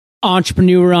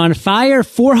Entrepreneur on Fire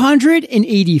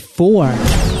 484.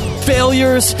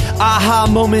 Failures, aha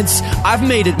moments, I've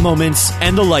made it moments,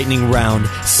 and the lightning round.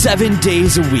 7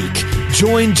 days a week.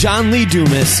 Join John Lee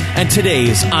Dumas and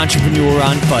today's Entrepreneur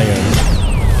on Fire.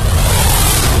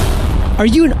 Are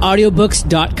you an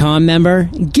audiobooks.com member?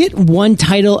 Get one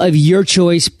title of your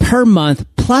choice per month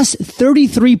plus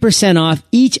 33% off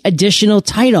each additional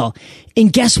title.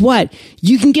 And guess what?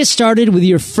 You can get started with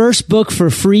your first book for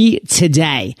free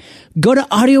today. Go to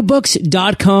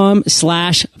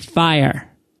audiobooks.com/fire.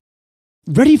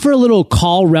 Ready for a little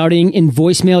call routing and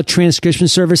voicemail transcription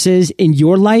services in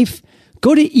your life?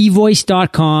 Go to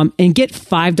evoice.com and get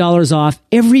 $5 off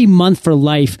every month for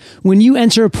life when you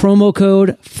enter promo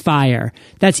code FIRE.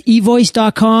 That's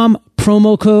evoice.com,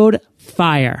 promo code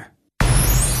FIRE.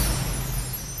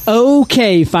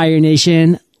 Okay, Fire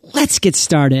Nation, let's get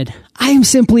started. I am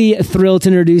simply thrilled to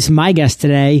introduce my guest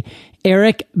today,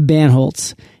 Eric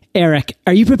Bandholz. Eric,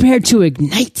 are you prepared to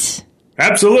ignite?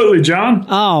 Absolutely, John.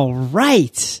 All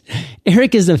right.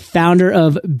 Eric is the founder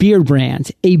of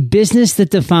Beardbrand, a business that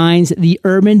defines the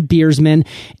urban beardsman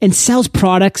and sells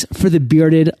products for the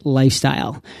bearded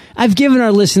lifestyle. I've given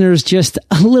our listeners just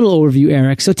a little overview,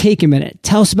 Eric, so take a minute.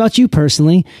 Tell us about you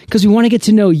personally, because we want to get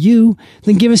to know you,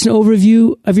 then give us an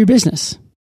overview of your business.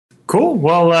 Cool.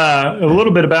 Well, a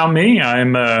little bit about me.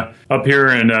 I'm up here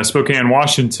in Spokane,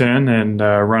 Washington, and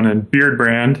running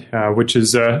Beardbrand, which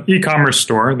is an e-commerce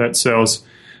store that sells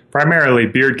primarily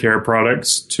beard care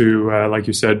products to, like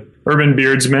you said, urban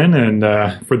beardsmen. And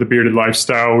for the bearded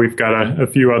lifestyle, we've got a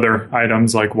few other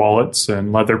items like wallets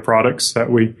and leather products that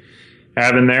we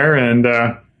have in there. And,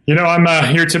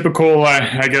 I'm your typical,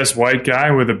 I guess, white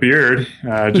guy with a beard,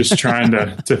 just trying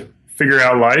to figure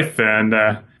out life and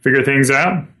figure things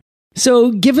out.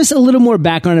 So give us a little more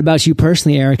background about you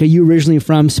personally, Eric. Are you originally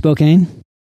from Spokane?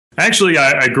 Actually,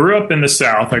 I grew up in the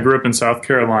South. I grew up in South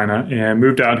Carolina and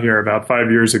moved out here about 5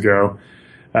 years ago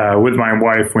with my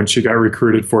wife when she got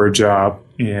recruited for a job,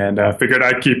 and figured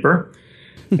I'd keep her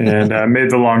and made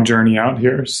the long journey out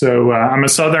here. So I'm a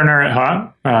Southerner at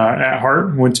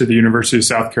heart. Went to the University of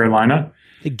South Carolina.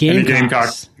 The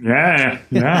Gamecocks. Yeah.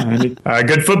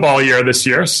 Good football year this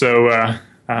year, so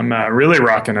I'm really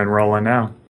rocking and rolling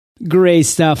now. Great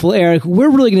stuff. Well, Eric,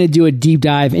 we're really going to do a deep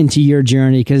dive into your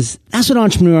journey because that's what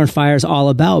Entrepreneur on Fire is all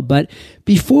about. But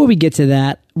before we get to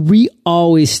that, we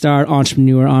always start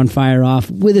Entrepreneur on Fire off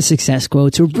with a success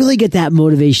quote to really get that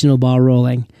motivational ball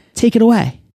rolling. Take it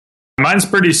away. Mine's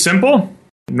pretty simple.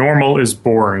 Normal is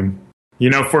boring.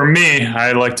 For me,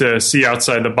 I like to see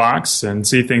outside the box and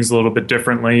see things a little bit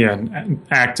differently and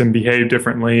act and behave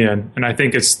differently. And I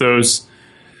think it's those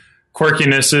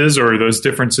quirkinesses or those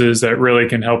differences that really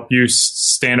can help you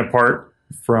stand apart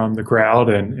from the crowd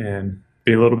and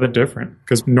be a little bit different,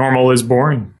 because normal is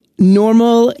boring.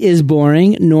 Normal is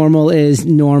boring. Normal is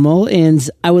normal. And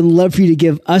I would love for you to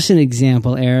give us an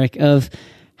example, Eric, of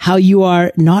how you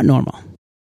are not normal.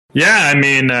 Yeah,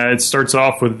 it starts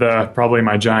off with probably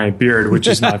my giant beard, which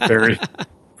is not very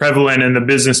prevalent in the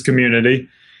business community.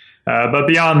 But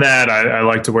beyond that, I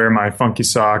like to wear my funky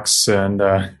socks and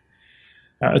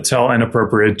tell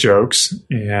inappropriate jokes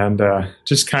and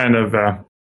just kind of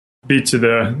beat to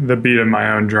the beat of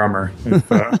my own drummer.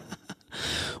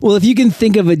 Well, if you can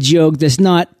think of a joke that's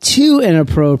not too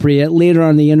inappropriate later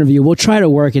on in the interview, we'll try to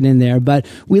work it in there. But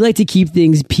we like to keep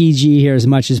things PG here as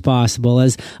much as possible,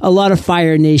 as a lot of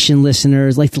Fire Nation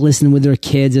listeners like to listen with their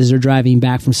kids as they're driving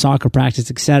back from soccer practice,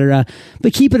 etc.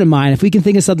 But keep it in mind, if we can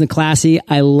think of something classy,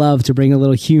 I love to bring a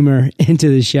little humor into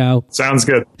the show. Sounds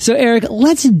good. So, Eric,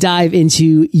 let's dive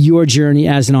into your journey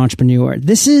as an entrepreneur.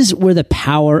 This is where the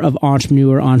power of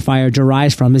Entrepreneur on Fire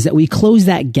derives from, is that we close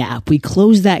that gap. We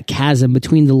close that chasm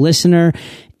between the listener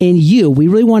and you. We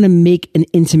really want to make an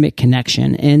intimate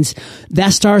connection. And that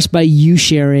starts by you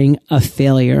sharing a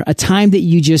failure, a time that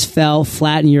you just fell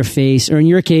flat in your face, or in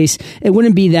your case, it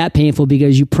wouldn't be that painful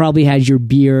because you probably had your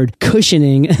beard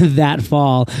cushioning that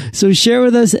fall. So share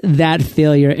with us that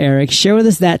failure, Eric. Share with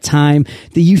us that time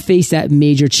that you faced that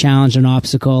major challenge and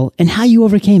obstacle and how you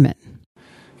overcame it.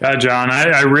 John,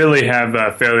 I really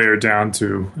have failure down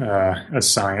to a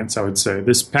science, I would say.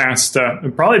 This past,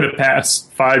 probably the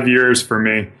past 5 years for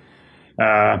me,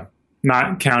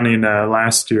 not counting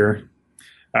last year,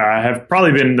 have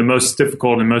probably been the most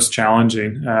difficult and most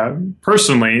challenging.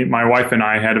 Personally, my wife and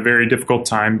I had a very difficult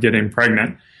time getting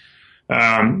pregnant.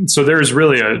 So there's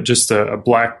really just a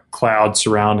black cloud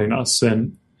surrounding us.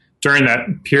 And during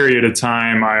that period of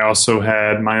time, I also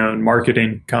had my own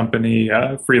marketing company,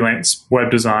 freelance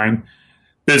web design,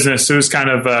 business. It was kind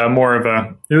of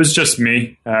it was just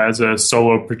me as a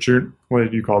solopreneur. What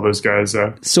did you call those guys?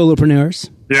 Solopreneurs.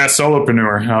 Yeah,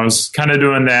 solopreneur. I was kind of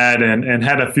doing that and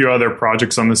had a few other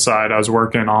projects on the side I was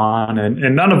working on,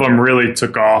 and none of them really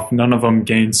took off. None of them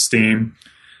gained steam.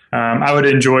 I would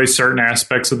enjoy certain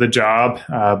aspects of the job,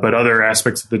 but other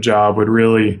aspects of the job would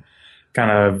really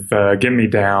kind of get me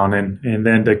down. And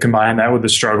then to combine that with the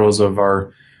struggles of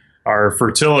our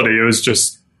fertility, it was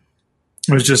just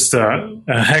a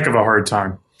heck of a hard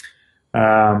time.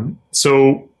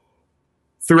 So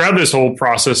throughout this whole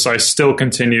process, I still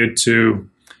continued to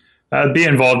be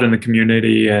involved in the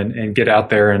community and get out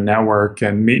there and network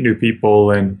and meet new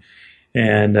people. And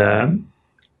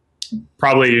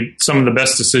probably some of the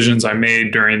best decisions I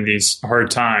made during these hard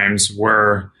times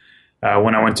were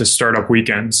when I went to startup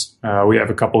weekends. We have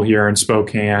a couple here in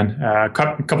Spokane, a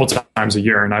couple times a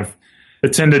year, and I've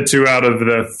attended 2 out of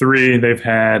the 3 they've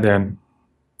had, and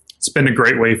it's been a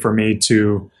great way for me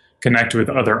to connect with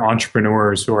other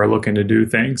entrepreneurs who are looking to do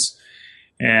things.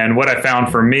 And what I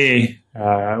found for me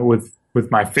with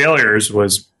my failures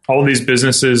was all these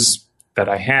businesses that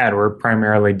I had were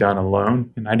primarily done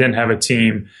alone, and I didn't have a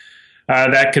team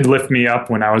that could lift me up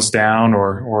when I was down,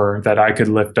 or that I could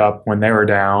lift up when they were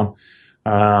down,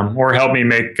 or help me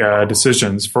make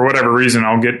decisions. For whatever reason,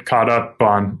 I'll get caught up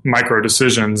on micro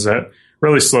decisions that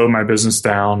really slowed my business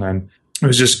down, and it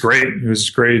was just great. It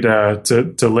was great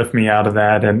to lift me out of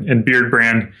that. And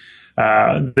Beardbrand,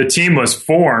 the team was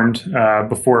formed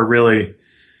before really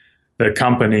the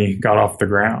company got off the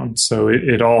ground. So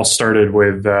it all started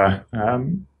with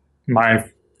my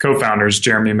co-founders,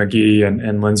 Jeremy McGee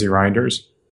and Lindsay Reinders.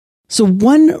 So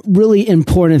one really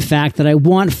important fact that I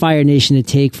want Fire Nation to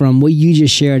take from what you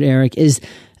just shared, Eric, is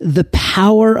the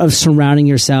power of surrounding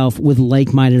yourself with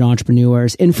like-minded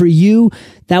entrepreneurs. And for you,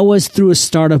 that was through a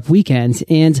startup weekend.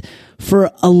 And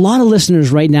for a lot of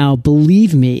listeners right now,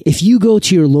 believe me, if you go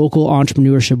to your local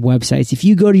entrepreneurship websites, if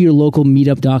you go to your local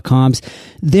meetup.coms,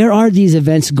 there are these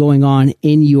events going on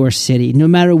in your city, no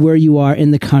matter where you are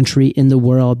in the country, in the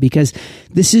world, because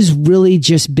this has really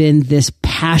just been this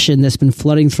passion that's been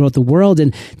flooding throughout the world.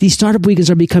 And these startup weekends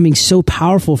are becoming so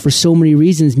powerful for so many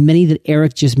reasons, many that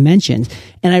Eric just mentioned.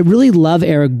 And I really love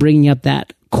Eric bringing up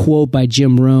that quote by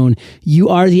Jim Rohn: you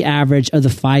are the average of the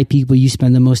 5 people you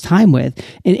spend the most time with.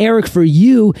 And Eric, for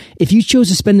you, if you chose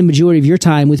to spend the majority of your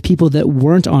time with people that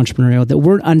weren't entrepreneurial, that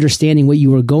weren't understanding what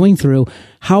you were going through,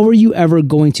 how were you ever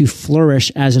going to flourish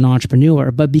as an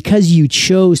entrepreneur? But because you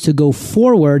chose to go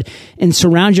forward and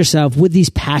surround yourself with these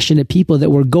passionate people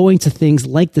that were going to things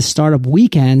like the startup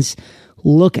weekends,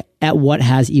 look at what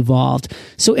has evolved.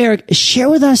 So Eric, share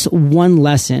with us one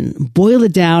lesson, boil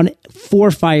it down for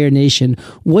Fire Nation,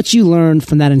 what you learned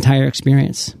from that entire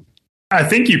experience. I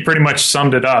think you pretty much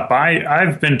summed it up.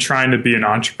 I've been trying to be an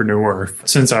entrepreneur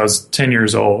since I was 10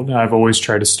 years old. I've always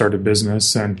tried to start a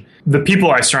business, and the people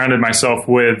I surrounded myself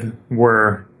with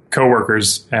were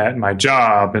coworkers at my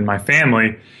job and my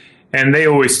family, and they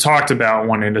always talked about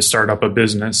wanting to start up a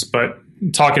business, but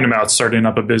talking about starting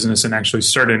up a business and actually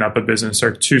starting up a business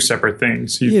are 2 separate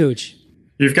things. Huge.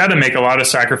 You've got to make a lot of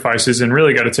sacrifices and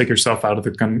really got to take yourself out of the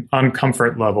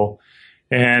uncomfort level.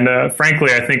 And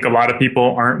frankly, I think a lot of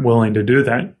people aren't willing to do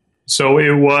that. So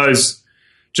it was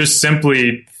just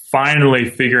simply finally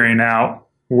figuring out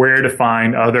where to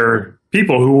find other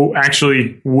people who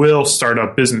actually will start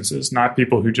up businesses, not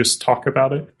people who just talk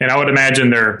about it. And I would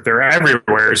imagine they're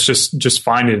everywhere. It's just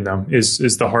finding them is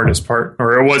the hardest part,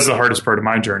 or it was the hardest part of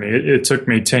my journey. It took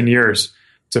me 10 years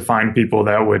to find people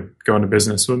that would go into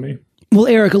business with me. Well,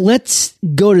 Eric, let's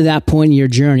go to that point in your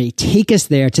journey. Take us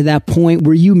there to that point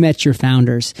where you met your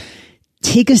founders.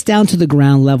 Take us down to the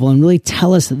ground level and really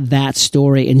tell us that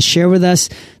story and share with us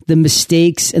the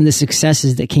mistakes and the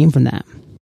successes that came from that.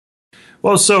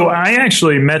 Well, so I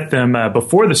actually met them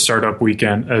before the Startup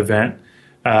Weekend event.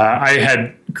 I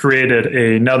had created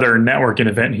another networking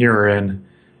event here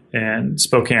in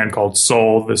Spokane called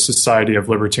SOUL, the Society of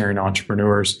Libertarian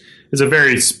Entrepreneurs. It's a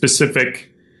very specific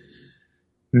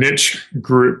niche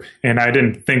group, and I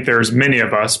didn't think there was many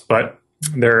of us, but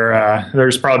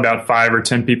there's probably about 5 or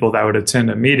 10 people that would attend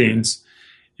the meetings.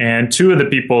 And 2 of the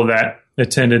people that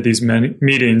attended these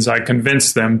meetings, I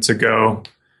convinced them to go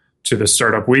to the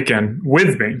Startup Weekend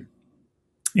with me.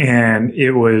 And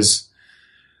it was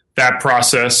that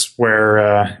process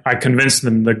where I convinced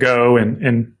them to go,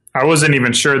 and I wasn't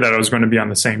even sure that I was going to be on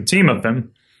the same team of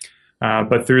them.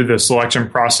 But through the selection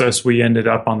process, we ended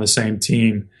up on the same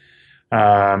team,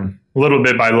 a little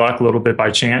bit by luck, a little bit by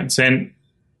chance. And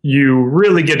you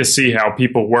really get to see how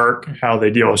people work, how they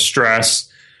deal with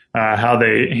stress, how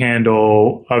they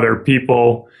handle other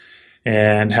people.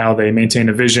 and how they maintain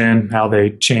a vision, how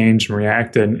they change and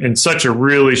react in such a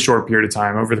really short period of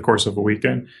time over the course of a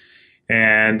weekend.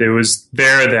 And it was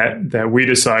there that we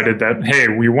decided that, hey,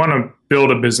 we want to build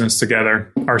a business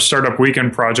together. Our startup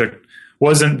weekend project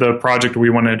wasn't the project we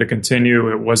wanted to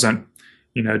continue. It wasn't,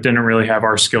 didn't really have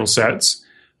our skill sets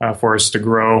for us to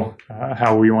grow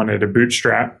how we wanted to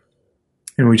bootstrap.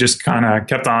 And we just kind of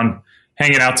kept on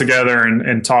hanging out together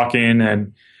and talking.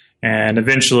 And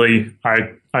eventually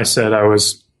I said I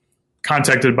was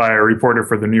contacted by a reporter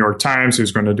for the New York Times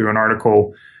who's going to do an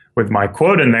article with my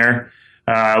quote in there.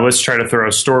 Let's try to throw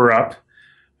a store up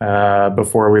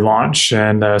before we launch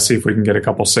and see if we can get a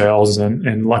couple sales.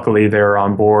 And luckily they were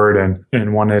on board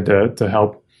and wanted to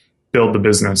help build the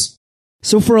business.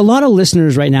 So for a lot of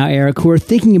listeners right now, Eric, who are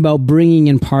thinking about bringing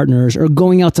in partners or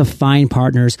going out to find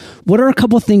partners, what are a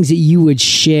couple of things that you would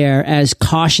share as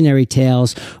cautionary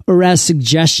tales or as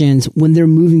suggestions when they're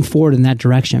moving forward in that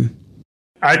direction?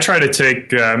 I try to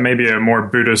take maybe a more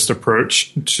Buddhist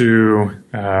approach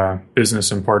to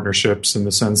business and partnerships in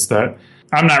the sense that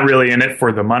I'm not really in it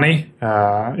for the money.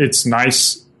 It's a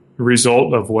nice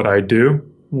result of what I do.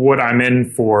 What I'm in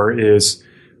for is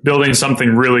building something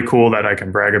really cool that I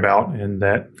can brag about, and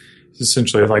that is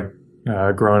essentially like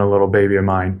growing a little baby of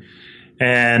mine.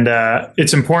 And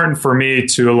it's important for me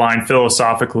to align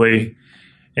philosophically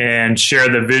and share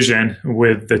the vision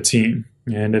with the team.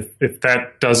 And if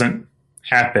that doesn't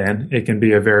happen, it can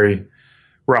be a very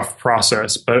rough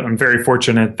process. But I'm very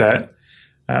fortunate that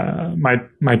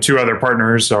my two other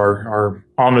partners are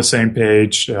on the same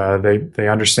page. They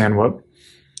understand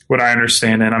what I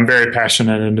understand, and I'm a very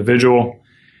passionate individual.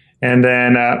 And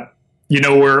then,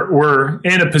 we're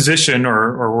in a position,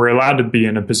 or we're allowed to be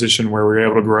in a position where we're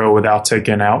able to grow without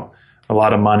taking out a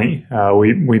lot of money.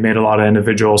 We made a lot of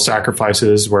individual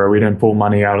sacrifices where we didn't pull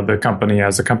money out of the company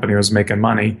as the company was making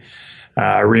money,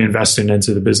 reinvesting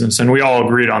into the business. And we all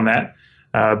agreed on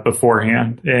that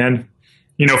beforehand. And,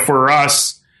 for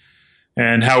us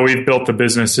and how we've built the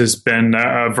business has been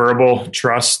a verbal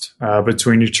trust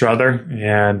between each other.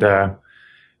 And,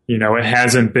 it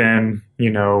hasn't been,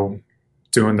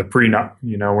 doing the prenup.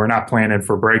 We're not planning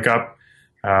for breakup,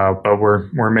 but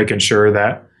we're making sure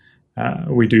that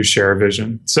we do share a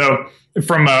vision. So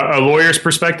from a lawyer's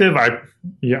perspective, I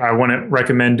wouldn't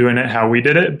recommend doing it how we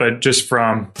did it, but just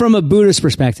from a Buddhist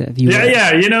perspective.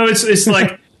 It's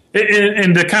like,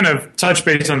 and to kind of touch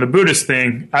base on the Buddhist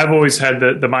thing, I've always had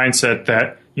the mindset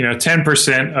that,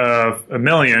 10% of a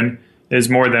million is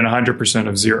more than 100%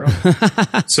 of zero.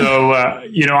 So,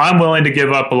 I'm willing to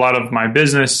give up a lot of my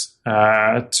business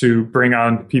to bring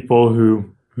on people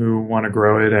who want to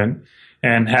grow it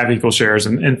and have equal shares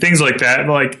and things like that.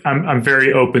 Like I'm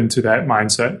very open to that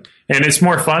mindset, and it's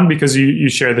more fun because you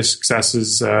share the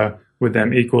successes with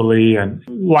them equally. And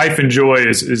life and joy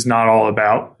is not all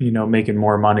about making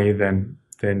more money than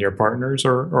your partners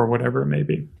or whatever it may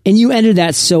be. And you ended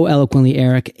that so eloquently,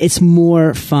 Eric. It's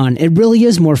more fun. It really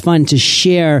is more fun to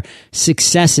share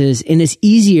successes, and it's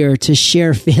easier to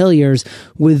share failures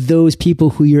with those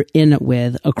people who you're in it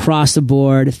with across the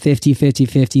board, 50, 50,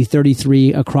 50,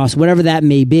 33 across, whatever that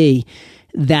may be.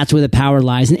 That's where the power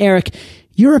lies. And Eric,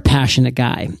 you're a passionate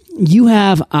guy. You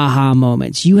have aha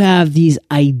moments. You have these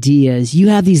ideas. You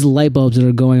have these light bulbs that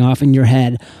are going off in your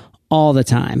head all the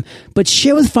time. But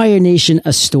share with Fire Nation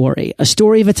a story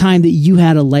of a time that you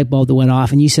had a light bulb that went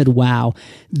off and you said, wow,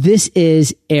 this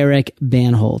is Eric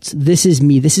Bandholz. This is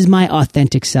me. This is my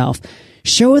authentic self.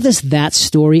 Share with us that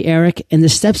story, Eric, and the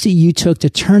steps that you took to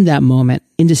turn that moment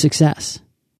into success.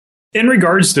 In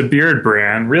regards to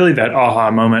Beardbrand, really that aha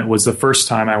moment was the first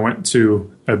time I went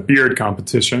to a beard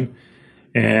competition.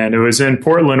 And it was in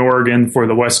Portland, Oregon for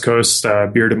the West Coast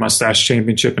Beard and Mustache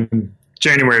Championship in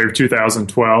January of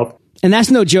 2012. And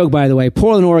that's no joke, by the way.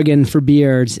 Portland, Oregon for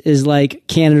beards is like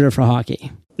Canada for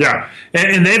hockey. Yeah.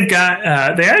 And they've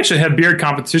got, they actually have beard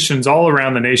competitions all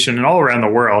around the nation and all around the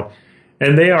world.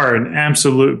 And they are an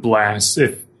absolute blast.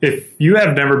 If you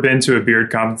have never been to a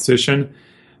beard competition,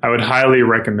 I would highly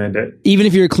recommend it. Even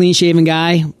if you're a clean-shaven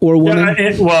guy or woman?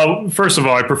 Well, first of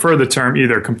all, I prefer the term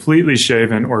either completely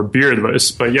shaven or beardless.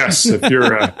 But yes, if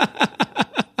you're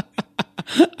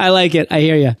I like it. I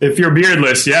hear you. If you're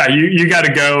beardless, yeah, you got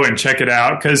to go and check it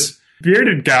out, because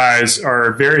bearded guys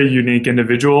are very unique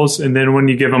individuals. And then when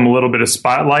you give them a little bit of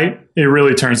spotlight, it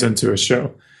really turns into a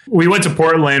show. We went to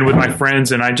Portland with my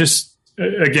friends, and I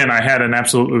had an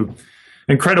absolutely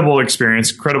incredible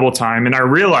experience, incredible time. And I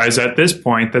realized at this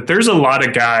point that there's a lot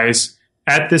of guys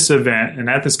at this event and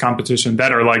at this competition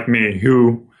that are like me,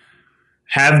 who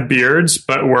have beards,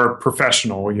 but we're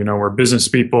professional. We're business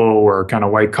people. We're kind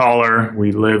of white collar.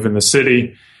 We live in the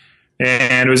city.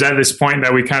 And it was at this point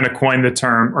that we kind of coined the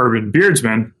term urban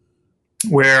beardsman,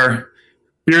 where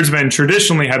beardsmen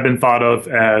traditionally have been thought of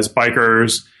as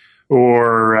bikers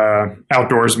or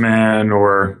outdoorsmen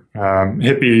or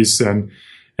hippies, and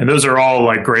those are all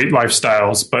like great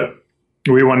lifestyles. But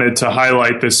we wanted to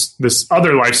highlight this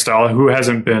other lifestyle who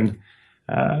hasn't been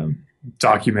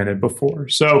documented before.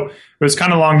 So it was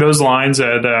kind of along those lines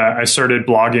that I started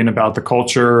blogging about the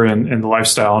culture and the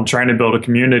lifestyle and trying to build a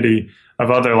community of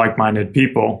other like-minded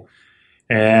people.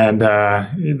 And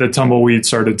the tumbleweed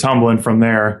started tumbling from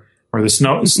there, where the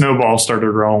snowball started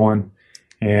rolling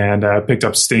and picked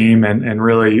up steam. And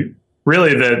really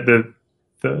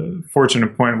the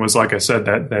fortunate point was, like I said,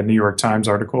 that New York Times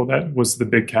article that was the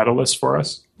big catalyst for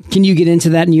us. Can you get into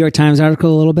that New York Times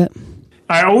article a little bit?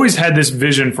 I always had this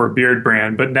vision for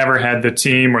Beardbrand, but never had the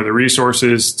team or the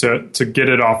resources to get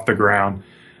it off the ground.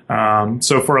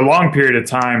 So for a long period of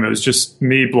time, it was just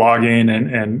me blogging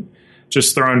and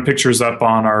just throwing pictures up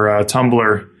on our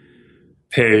Tumblr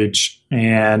page.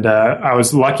 And I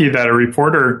was lucky that a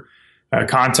reporter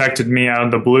contacted me out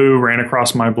of the blue, ran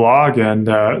across my blog,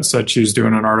 and said she was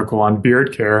doing an article on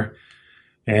beard care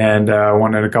and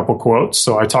wanted a couple quotes.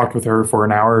 So I talked with her for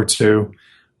an hour or two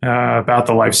about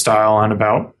the lifestyle and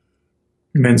about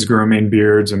men's grooming,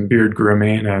 beards, and beard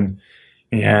grooming.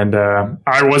 And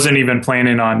I wasn't even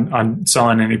planning on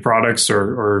selling any products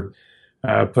or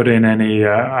putting any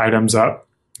items up.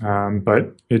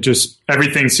 But it just,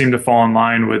 everything seemed to fall in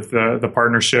line with the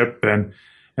partnership and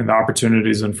the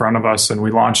opportunities in front of us. And we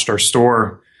launched our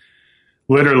store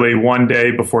literally one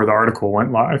day before the article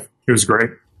went live. It was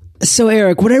great. So,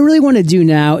 Eric, what I really want to do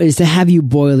now is to have you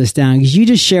boil this down, because you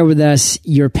just share with us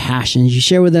your passions. You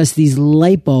share with us these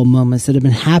light bulb moments that have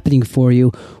been happening for you.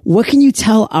 What can you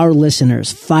tell our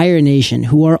listeners, Fire Nation,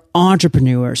 who are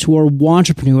entrepreneurs, who are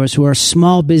wantrepreneurs, who are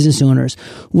small business owners?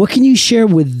 What can you share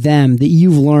with them that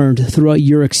you've learned throughout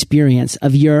your experience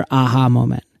of your aha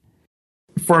moment?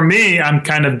 For me, I'm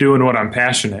kind of doing what I'm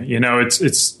passionate. You know,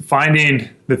 it's finding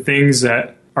the things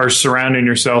that are surrounding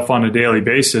yourself on a daily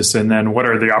basis, and then what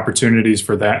are the opportunities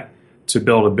for that to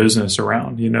build a business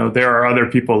around. You know, there are other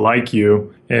people like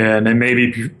you, and it may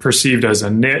be perceived as a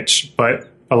niche,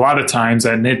 but a lot of times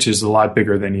that niche is a lot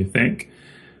bigger than you think.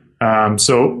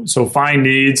 So find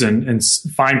needs and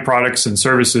find products and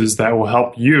services that will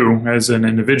help you as an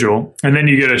individual, and then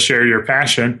you get to share your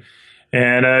passion,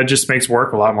 and it just makes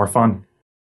work a lot more fun.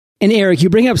 And Eric, you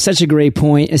bring up such a great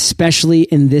point, especially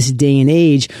in this day and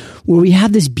age where we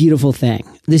have this beautiful thing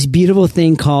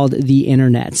called the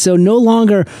internet. So no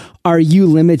longer are you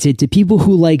limited to people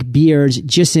who like beards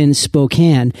just in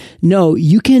Spokane. No,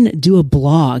 you can do a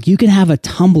blog, you can have a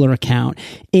Tumblr account,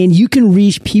 and you can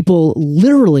reach people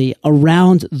literally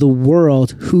around the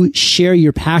world who share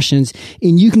your passions,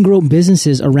 and you can grow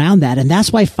businesses around that. And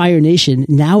that's why Fire Nation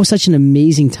now is such an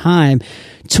amazing time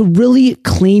to really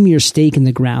claim your stake in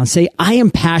the ground. Say, I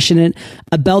am passionate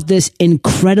about this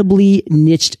incredibly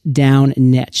niched down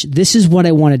niche. This is what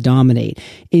I want to dominate.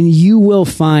 And you will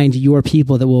find your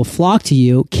people that will flock to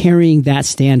you carrying that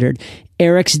standard.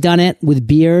 Eric's done it with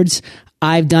beards.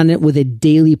 I've done it with a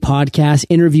daily podcast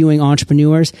interviewing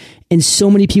entrepreneurs. And so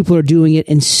many people are doing it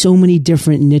in so many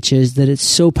different niches that it's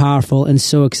so powerful and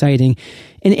so exciting.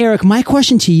 And Eric, my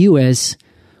question to you is,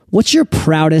 what's your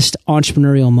proudest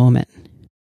entrepreneurial moment?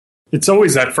 It's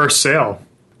always that first sale.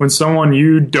 When someone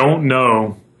you don't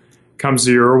know comes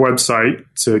to your website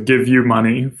to give you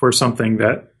money for something,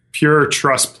 that pure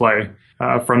trust play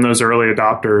from those early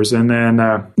adopters. And then...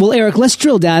 Well, Eric, let's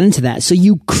drill down into that. So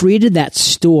you created that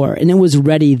store and it was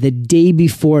ready the day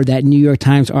before that New York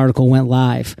Times article went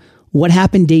live. What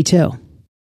happened day two?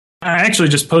 I actually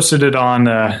just posted it on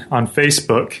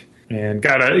Facebook and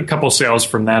got a couple sales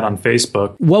from that on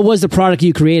Facebook. What was the product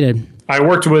you created? I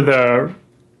worked with a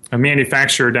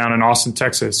manufacturer down in Austin,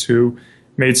 Texas, who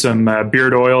made some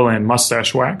beard oil and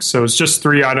mustache wax. So it's just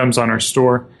 3 items on our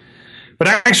store. But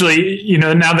actually, you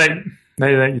know, now that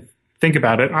you think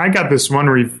about it, I got this one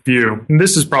review, and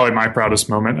this is probably my proudest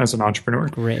moment as an entrepreneur.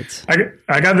 Great.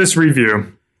 I got this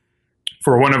review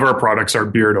for one of our products, our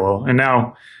beard oil. And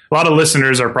now a lot of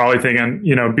listeners are probably thinking,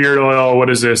 you know, beard oil, what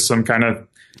is this?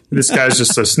 This guy's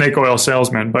just a snake oil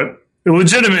salesman. But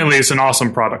legitimately, it's an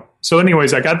awesome product. So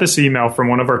anyways, I got this email from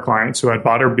one of our clients who had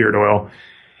bought our beard oil,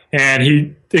 and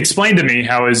he explained to me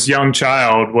how his young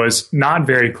child was not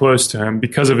very close to him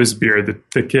because of his beard.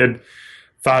 The kid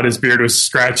thought his beard was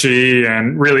scratchy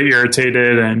and really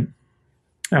irritated, and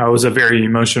was a very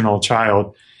emotional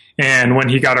child. And when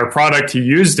he got our product, he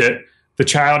used it. The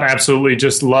child absolutely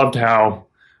just loved how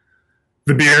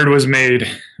the beard was made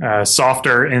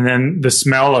softer, and then the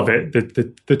smell of it,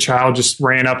 the child just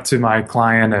ran up to my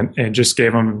client and just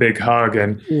gave him a big hug.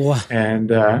 And,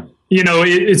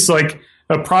 it's like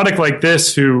a product like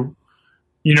this who,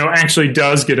 actually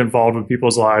does get involved with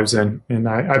people's lives. And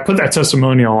I put that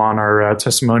testimonial on our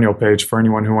testimonial page for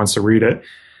anyone who wants to read it.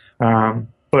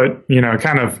 But, it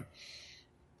kind of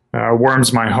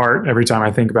warms my heart every time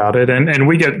I think about it. And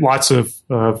we get lots of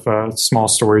small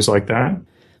stories like that.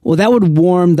 Well, that would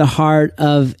warm the heart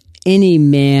of any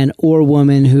man or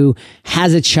woman who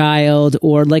has a child,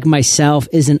 or like myself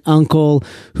is an uncle,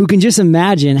 who can just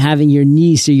imagine having your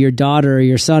niece or your daughter or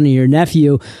your son or your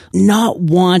nephew not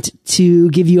want to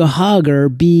give you a hug or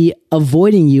be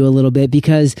avoiding you a little bit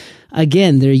because,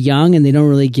 again, they're young and they don't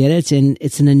really get it, and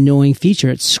it's an annoying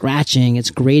feature. It's scratching, it's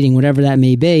grating, whatever that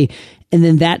may be. And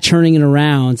then that turning it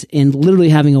around and literally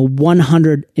having a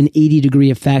 180-degree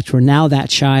effect where now that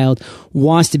child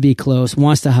wants to be close,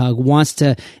 wants to hug, wants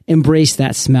to embrace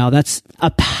that smell. That's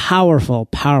a powerful,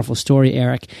 powerful story,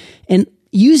 Eric. And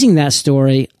using that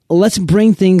story, let's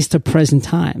bring things to present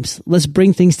times. Let's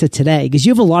bring things to today, because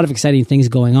you have a lot of exciting things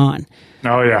going on.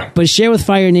 Oh, yeah. But share with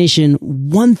Fire Nation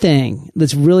one thing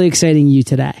that's really exciting you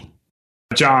today.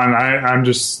 John,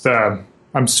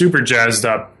 I'm super jazzed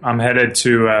up. I'm headed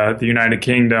to the United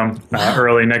Kingdom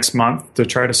early next month to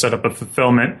try to set up a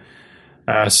fulfillment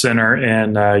center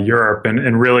in Europe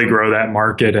and really grow that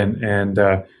market. And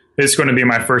it's going to be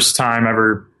my first time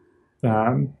ever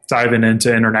diving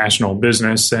into international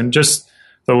business, and just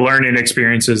the learning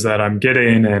experiences that I'm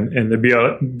getting and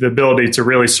the ability to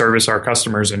really service our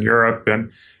customers in Europe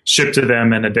and ship to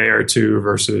them in a day or two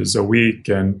versus a week,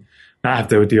 and not have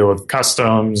to deal with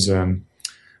customs and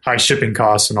high shipping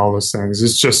costs and all those things.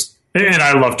 It's just, and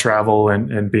I love travel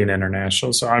and being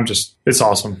international. So it's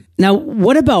awesome. Now,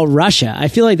 what about Russia? I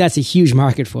feel like that's a huge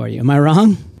market for you. Am I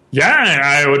wrong? Yeah,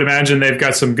 I would imagine they've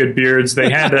got some good beards.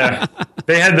 They had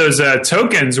those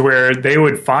tokens where they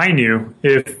would fine you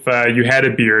if you had a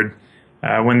beard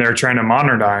when they were trying to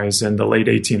modernize in the late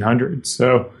 1800s.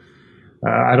 So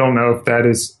I don't know if that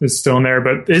is still in there,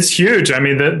 but it's huge. I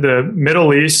mean, the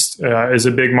Middle East is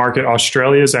a big market.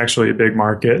 Australia is actually a big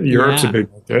market. Europe's a big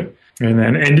market. And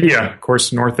then India, of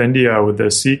course, North India with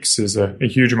the Sikhs is a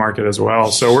huge market as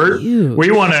well. So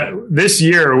this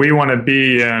year we want to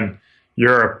be in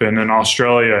Europe and in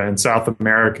Australia and South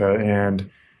America and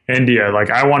India.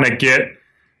 Like, I want to get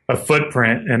a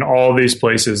footprint in all these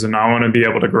places, and I want to be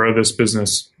able to grow this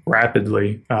business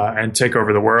rapidly and take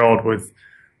over the world with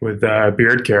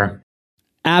beard care.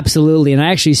 Absolutely. And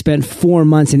I actually spent 4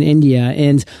 months in India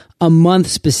and a month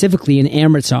specifically in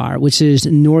Amritsar, which is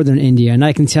northern India. And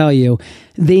I can tell you,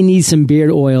 they need some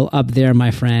beard oil up there,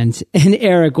 my friend. And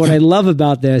Eric, what I love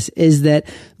about this is that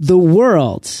the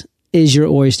world is your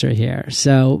oyster here.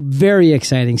 So very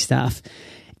exciting stuff.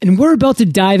 And we're about to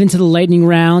dive into the lightning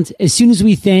round as soon as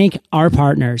we thank our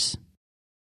partners.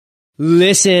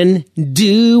 Listen, do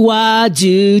you want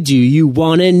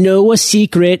to know a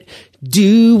secret? Do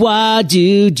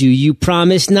you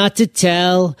promise not to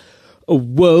tell?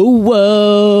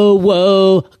 Whoa,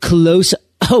 close.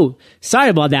 Oh, sorry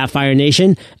about that, Fire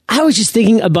Nation. I was just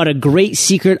thinking about a great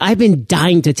secret I've been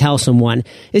dying to tell someone.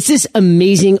 It's this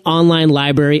amazing online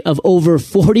library of over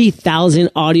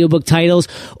 40,000 audiobook titles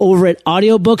over at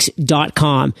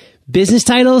audiobooks.com. Business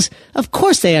titles? Of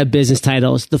course they have business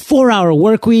titles. The 4-Hour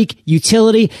Workweek,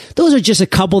 Utility, those are just a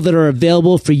couple that are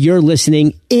available for your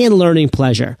listening and learning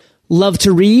pleasure. Love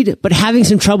to read, but having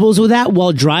some troubles with that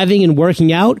while driving and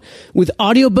working out? With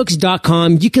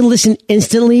audiobooks.com, you can listen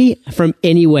instantly from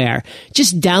anywhere.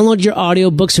 Just download your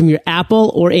audiobooks from your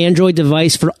Apple or Android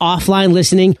device for offline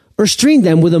listening, or stream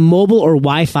them with a mobile or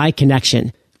Wi-Fi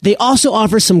connection. They also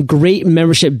offer some great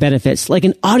membership benefits, like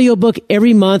an audiobook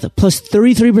every month plus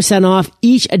 33% off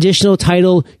each additional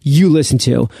title you listen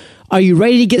to. Are you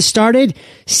ready to get started?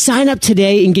 Sign up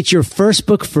today and get your first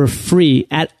book for free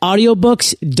at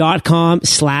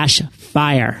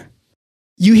audiobooks.com/fire.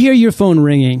 You hear your phone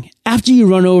ringing. After you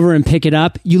run over and pick it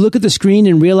up, you look at the screen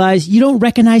and realize you don't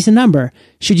recognize the number.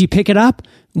 Should you pick it up?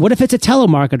 What if it's a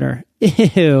telemarketer?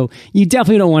 Ew, you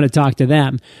definitely don't want to talk to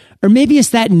them. Or maybe it's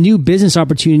that new business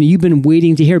opportunity you've been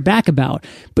waiting to hear back about,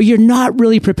 but you're not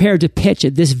really prepared to pitch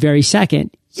at this very second.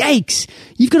 Yikes!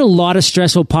 You've got a lot of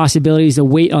stressful possibilities that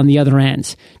wait on the other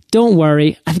end. Don't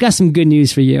worry, I've got some good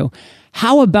news for you.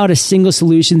 How about a single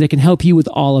solution that can help you with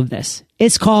all of this?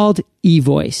 It's called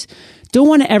eVoice. Don't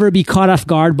want to ever be caught off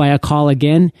guard by a call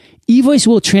again? eVoice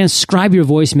will transcribe your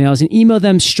voicemails and email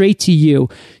them straight to you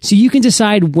so you can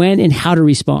decide when and how to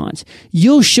respond.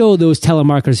 You'll show those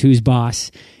telemarketers who's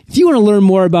boss. If you want to learn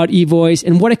more about eVoice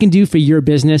and what it can do for your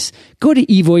business, go to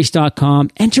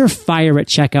evoice.com, enter FIRE at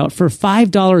checkout for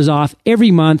 $5 off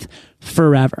every month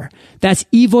forever. That's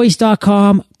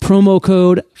evoice.com, promo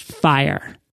code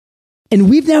FIRE. And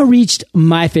we've now reached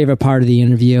my favorite part of the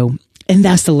interview, and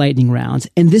that's the lightning round.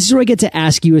 And this is where I get to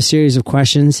ask you a series of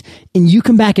questions, and you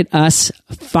come back at us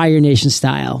Fire Nation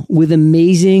style with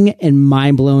amazing and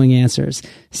mind-blowing answers.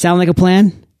 Sound like a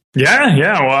plan?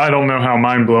 Yeah. Well, I don't know how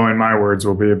mind-blowing my words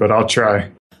will be, but I'll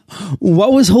try.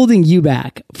 What was holding you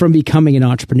back from becoming an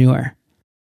entrepreneur?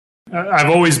 I've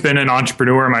always been an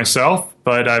entrepreneur myself,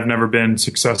 but I've never been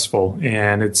successful.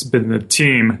 And it's been the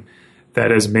team that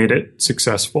has made it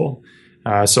successful.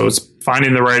 So it's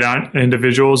finding the right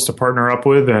individuals to partner up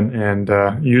with and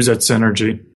use that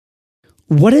synergy.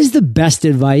 What is the best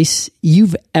advice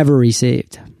you've ever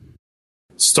received?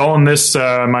 Stolen this,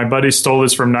 my buddy stole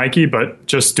this from Nike, but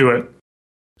just do it.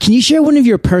 Can you share one of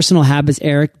your personal habits,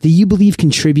 Eric, that you believe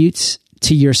contributes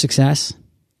to your success?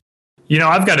 You know,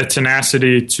 I've got a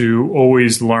tenacity to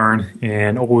always learn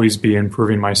and always be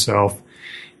improving myself.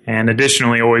 And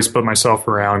additionally, always put myself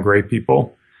around great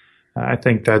people. I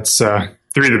think that's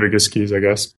three of the biggest keys, I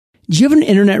guess. Do you have an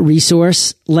internet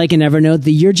resource like an Evernote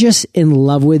that you're just in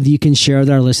love with you can share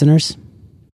with our listeners?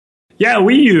 Yeah,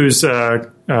 we use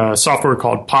software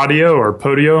called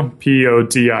Podio,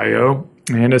 P-O-D-I-O.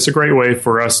 And it's a great way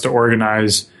for us to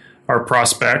organize our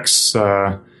prospects,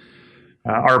 our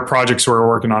projects we're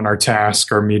working on, our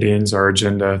tasks, our meetings, our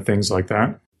agenda, things like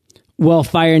that. Well,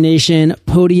 Fire Nation,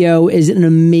 Podio is an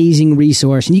amazing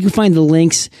resource. And you can find the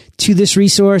links to this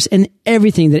resource and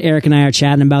everything that Eric and I are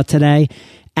chatting about today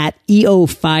at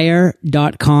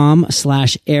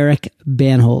eofire.com/Eric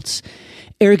Bandholz.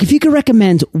 Eric, if you could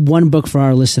recommend one book for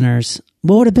our listeners,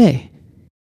 what would it be?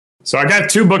 So I got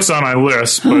two books on my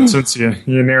list, but since you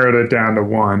narrowed it down to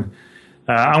one,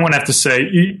 I'm going to have to say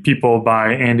Eat People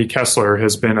by Andy Kessler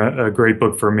has been a great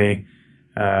book for me,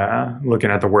 looking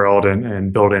at the world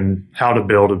and building how to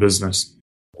build a business.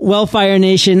 Well, Fire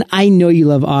Nation, I know you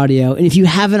love audio. And if you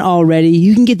haven't already,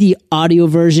 you can get the audio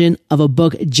version of a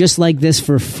book just like this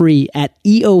for free at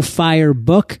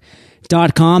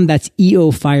eofirebook.com. That's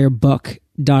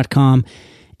eofirebook.com.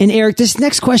 And Eric, this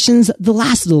next question's the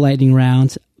last of the lightning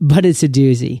round, but it's a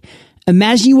doozy.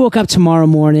 Imagine you woke up tomorrow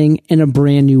morning in a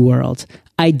brand new world,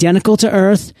 identical to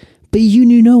Earth, but you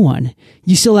knew no one.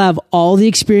 You still have all the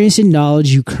experience and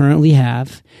knowledge you currently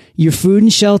have, your food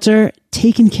and shelter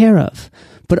taken care of,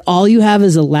 but all you have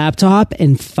is a laptop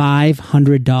and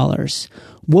 $500.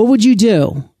 What would you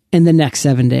do in the next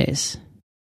 7 days?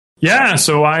 Yeah,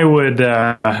 so I would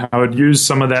use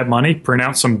some of that money, print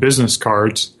out some business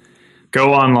cards,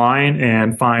 go online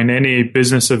and find any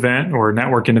business event or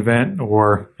networking event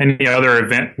or any other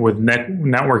event with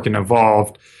networking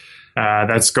involved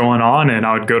that's going on, and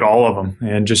I would go to all of them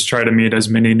and just try to meet as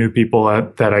many new people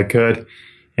that I could.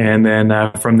 And then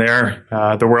from there,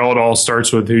 the world all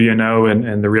starts with who you know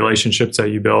and the relationships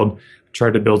that you build. Try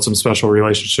to build some special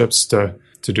relationships to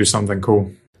do something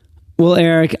cool. Well,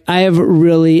 Eric, I have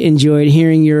really enjoyed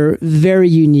hearing your very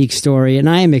unique story, and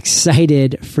I am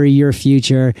excited for your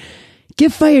future.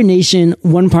 Give Fire Nation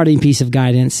one parting piece of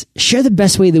guidance. Share the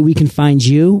best way that we can find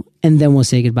you, and then we'll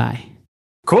say goodbye.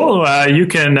 Cool. You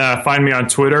can find me on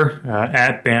Twitter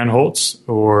at Bandholz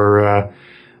or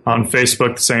on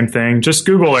Facebook, the same thing. Just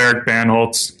Google Eric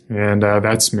Bandholz, and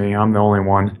that's me. I'm the only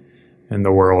one in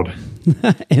the world.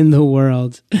 In the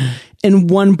world. And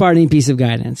one parting piece of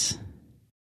guidance.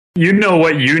 You know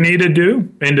what you need to do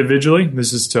individually.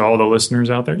 This is to all the listeners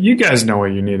out there. You guys know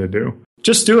what you need to do.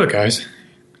 Just do it, guys.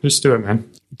 Just do it, man.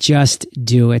 Just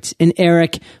do it. And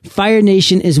Eric, Fire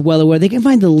Nation is well aware. They can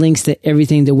find the links to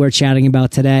everything that we're chatting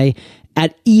about today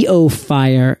at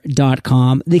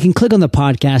eofire.com. They can click on the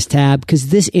podcast tab because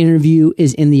this interview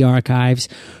is in the archives,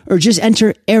 or just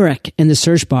enter Eric in the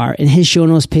search bar and his show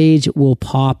notes page will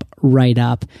pop right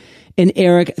up. And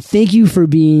Eric, thank you for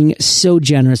being so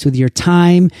generous with your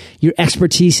time, your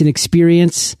expertise and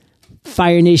experience.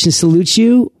 Fire Nation salutes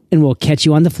you, and we'll catch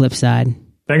you on the flip side.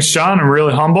 Thanks, John. I'm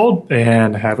really humbled,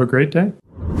 and have a great day.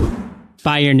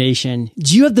 Fire Nation,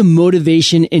 do you have the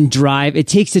motivation and drive it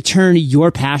takes to turn your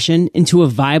passion into a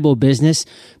viable business,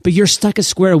 but you're stuck at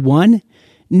square one?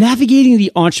 Navigating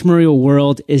the entrepreneurial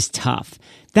world is tough.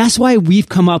 That's why we've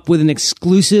come up with an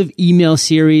exclusive email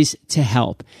series to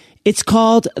help. It's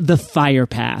called The Fire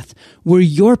Path, where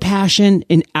your passion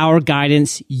and our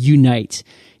guidance unite.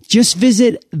 Just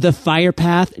visit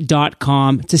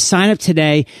thefirepath.com to sign up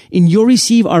today, and you'll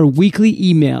receive our weekly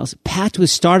emails packed with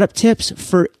startup tips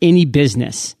for any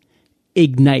business.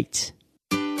 Ignite.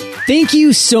 Thank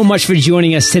you so much for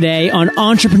joining us today on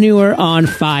Entrepreneur on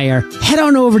Fire. Head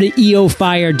on over to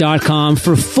eofire.com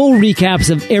for full recaps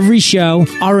of every show,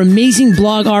 our amazing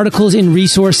blog articles and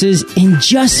resources, and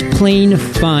just plain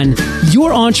fun.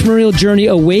 Your entrepreneurial journey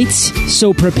awaits,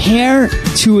 so prepare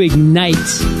to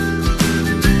ignite.